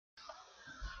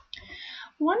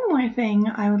One more thing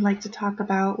I would like to talk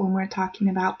about when we're talking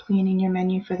about planning your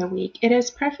menu for the week. It is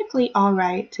perfectly all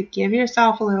right to give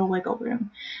yourself a little wiggle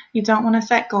room. You don't want to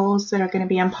set goals that are going to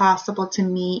be impossible to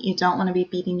meet. You don't want to be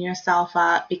beating yourself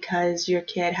up because your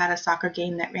kid had a soccer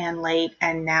game that ran late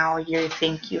and now you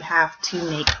think you have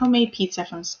to make homemade pizza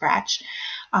from scratch.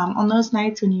 On those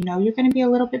nights when you know you're going to be a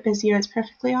little bit busier, it's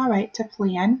perfectly all right to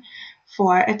plan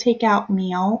for a takeout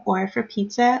meal or for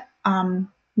pizza.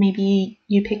 Maybe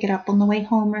you pick it up on the way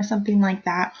home or something like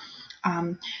that.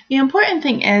 The important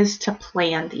thing is to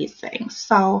plan these things.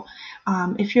 So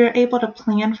if you're able to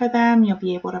plan for them, you'll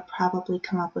be able to probably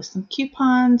come up with some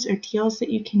coupons or deals that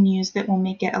you can use that will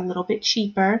make it a little bit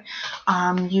cheaper.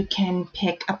 You can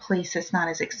pick a place that's not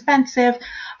as expensive.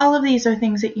 All of these are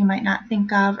things that you might not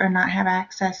think of or not have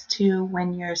access to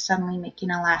when you're suddenly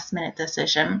making a last minute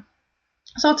decision.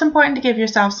 So it's important to give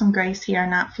yourself some grace here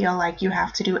and not feel like you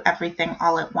have to do everything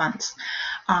all at once.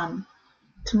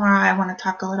 Tomorrow I want to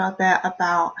talk a little bit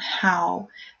about how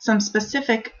some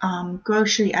specific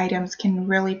grocery items can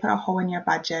really put a hole in your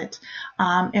budget.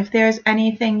 If there's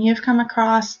anything you've come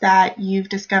across that you've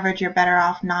discovered you're better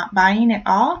off not buying at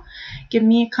all, give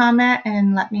me a comment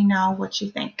and let me know what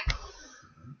you think.